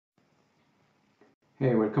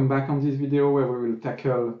Hey, welcome back on this video where we will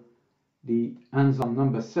tackle the hands-on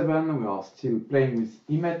number 7. We are still playing with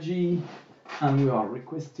MAICh and we are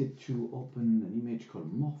requested to open an image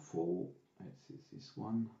called Morpho. Let's see this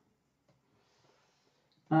one.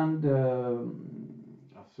 And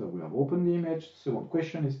after we have opened the image, the second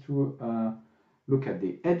question is to look at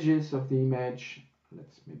the edges of the image.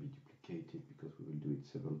 Let's maybe duplicate it because we will do it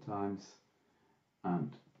several times.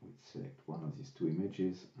 And we select one of these two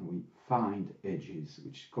images and we find edges,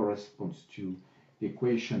 which corresponds to the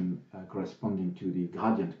equation corresponding to the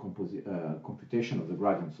gradient computation of the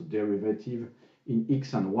gradient, so derivative in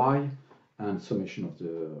x and y, and summation of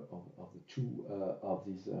the two of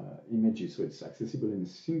these images. So it's accessible in a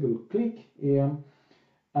single click here.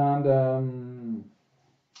 And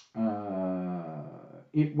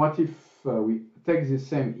what if we take the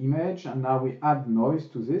same image and now we add noise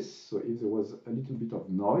to this? So if there was a little bit of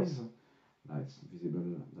noise, now it's visible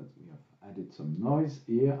that we have added some noise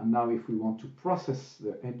here. And now if we want to process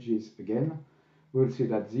the edges again, we'll see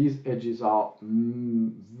that these edges are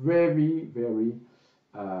very, very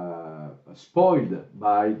spoiled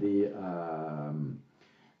by the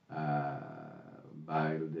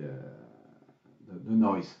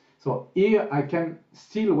noise. So here I can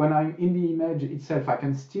still, when I'm in the image itself, I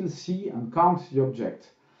can still see and count the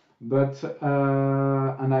object, but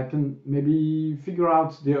and I can maybe figure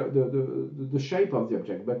out the shape of the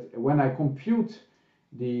object. But when I compute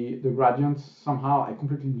the gradient, somehow I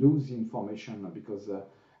completely lose the information because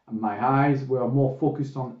my eyes were more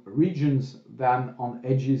focused on regions than on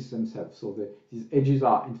edges themselves. So these edges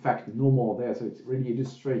are in fact no more there. So it really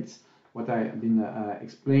illustrates what I have been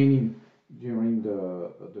explaining during the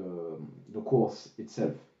course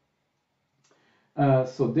itself.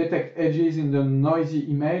 So detect edges in the noisy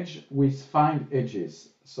image with find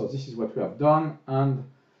edges. So this is what we have done, and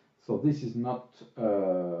so this is not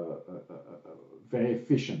very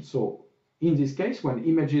efficient. So in this case, when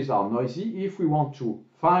images are noisy, if we want to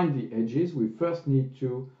find the edges, we first need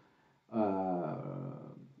to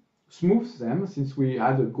smooth them. Since we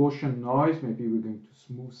had a Gaussian noise, maybe we're going to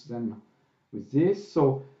smooth them with this.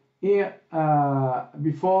 So here,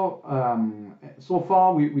 so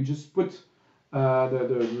far we just put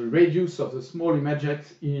the radius of the small imaget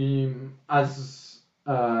in, as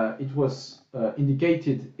it was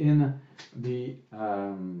indicated in the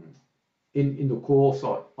course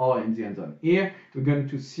or in the end-on. Here we're going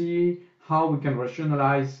to see how we can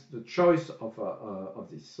rationalize the choice of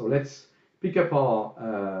this. So let's pick up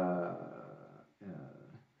our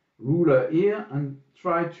ruler here and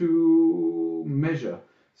try to measure.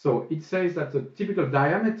 So it says that the typical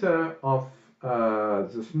diameter of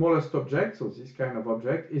the smallest object, so this kind of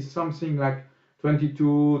object, is something like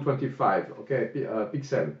 22, 25, okay,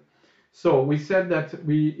 pixel. So we said that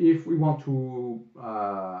if we want to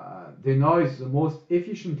denoise the most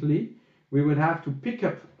efficiently, we would have to pick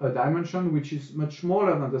up a dimension which is much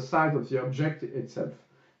smaller than the size of the object itself.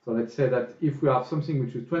 So let's say that if we have something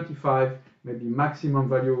which is 25, maybe maximum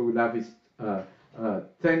value we will have is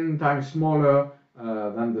 10 times smaller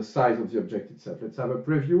than the size of the object itself. Let's have a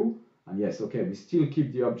preview. And yes, okay, we still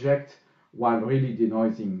keep the object while really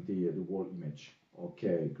denoising the whole image.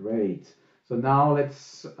 Okay, great. So now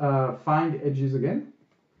let's find edges again.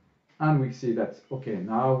 And we see that, okay,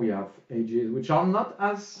 now we have edges which are not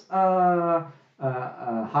as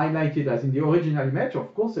highlighted as in the original image.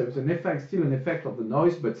 Of course, there is an effect, still an effect of the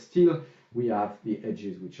noise, but still we have the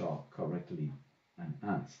edges which are correctly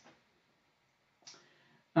enhanced.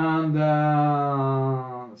 And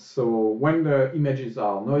so when the images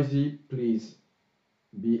are noisy, please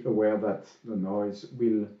be aware that the noise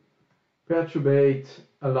will perturbate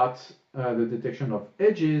a lot the detection of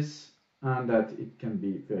edges, and that it can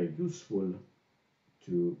be very useful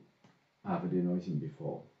to have a denoising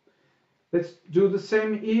before. Let's do the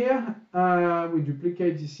same here. We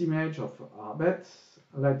duplicate this image of Arbet.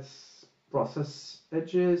 Let's process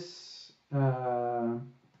edges.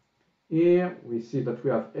 Here we see that we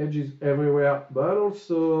have edges everywhere, but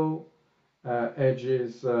also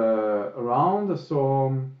edges around. So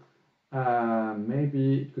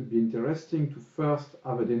maybe it could be interesting to first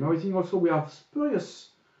have a denoising. Also, we have spurious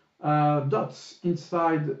dots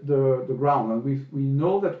inside the ground, and we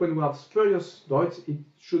know that when we have spurious dots, it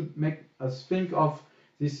should make us think of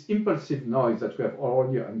this impulsive noise that we have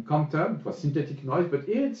already encountered. It was synthetic noise, but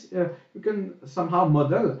here it's, you can somehow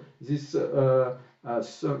model this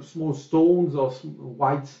small stones or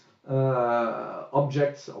white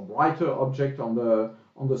objects or brighter object on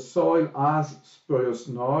the soil as spurious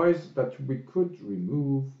noise that we could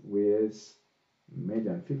remove with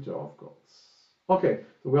median filter, of course. Okay,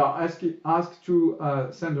 so we are asked to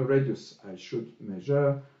send a radius I should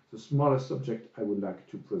measure. the smallest object I would like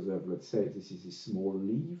to preserve. Let's say this is a small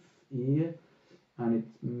leaf here, and it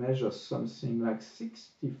measures something like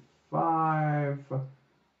 65.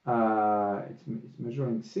 It's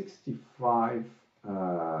measuring 65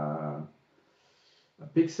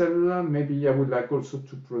 pixel. Maybe I would like also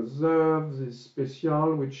to preserve this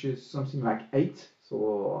special, which is something like 8.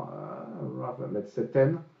 So rather, let's say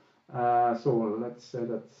 10. So let's say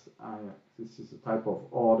that this is a type of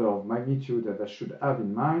order of magnitude that I should have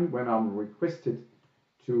in mind when I'm requested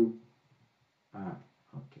to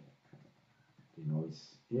okay,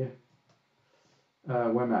 denoise here.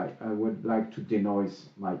 When I would like to denoise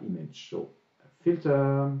my image. So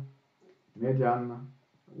filter, median.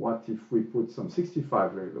 What if we put some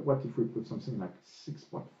 65? What if we put something like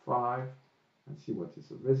 6.5 and see what is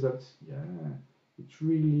the result? Yeah, it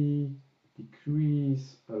really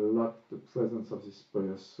decreases a lot the presence of this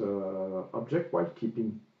spurious object while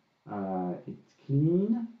keeping it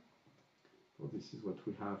clean. So this is what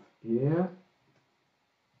we have here.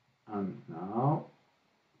 And now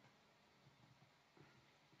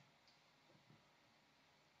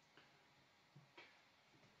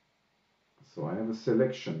so I have a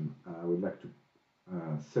selection. I would like to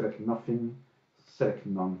select nothing, select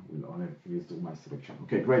none, will only do my selection.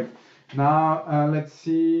 Okay, great. Now let's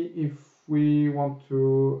see if we want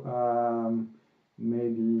to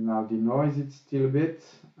maybe now denoise it still a bit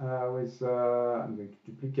with, I'm going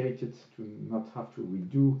to duplicate it to not have to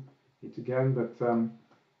redo it again, but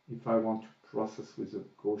if I want to process with a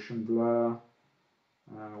Gaussian blur,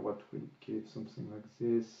 what will it give? Something like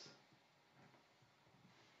this.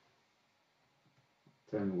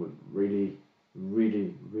 10 will really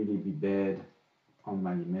be bad on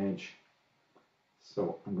my image.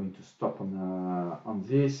 So I'm going to stop on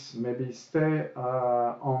this. Maybe stay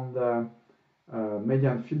on the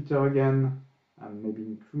median filter again, and maybe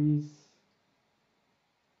increase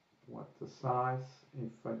what the size.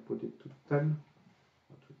 If I put it to 10,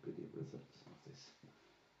 what would be the results of this?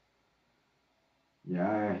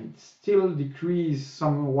 Yeah, it still decreases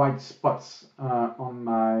some white spots on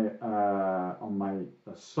my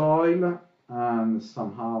soil, and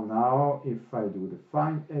somehow now, if I do the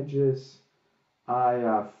fine edges, I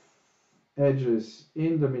have edges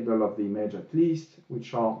in the middle of the image at least,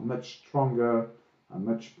 which are much stronger and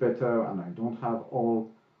much better, and I don't have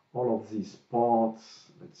all of these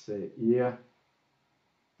parts. Let's say here,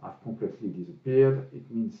 have completely disappeared. It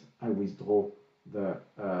means I withdraw the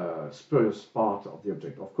spurious part of the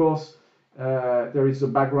object. Of course, there is a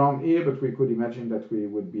background here, but we could imagine that we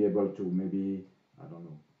would be able to maybe, I don't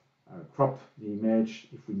know, crop the image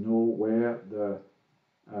if we know where the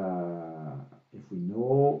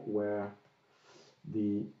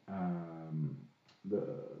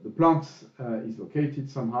plant is located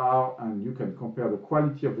somehow, and you can compare the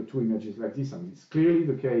quality of the two images like this, and it's clearly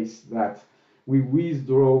the case that we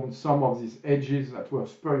withdrawn some of these edges that were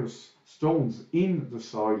spurious stones in the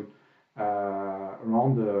soil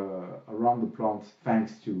around the plant,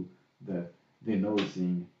 thanks to the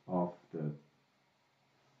denoising of the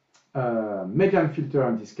median filter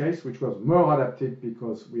in this case, which was more adapted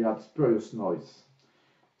because we had spurious noise.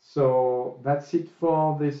 So that's it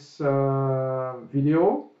for this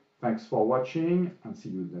video. Thanks for watching, and see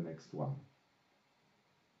you in the next one.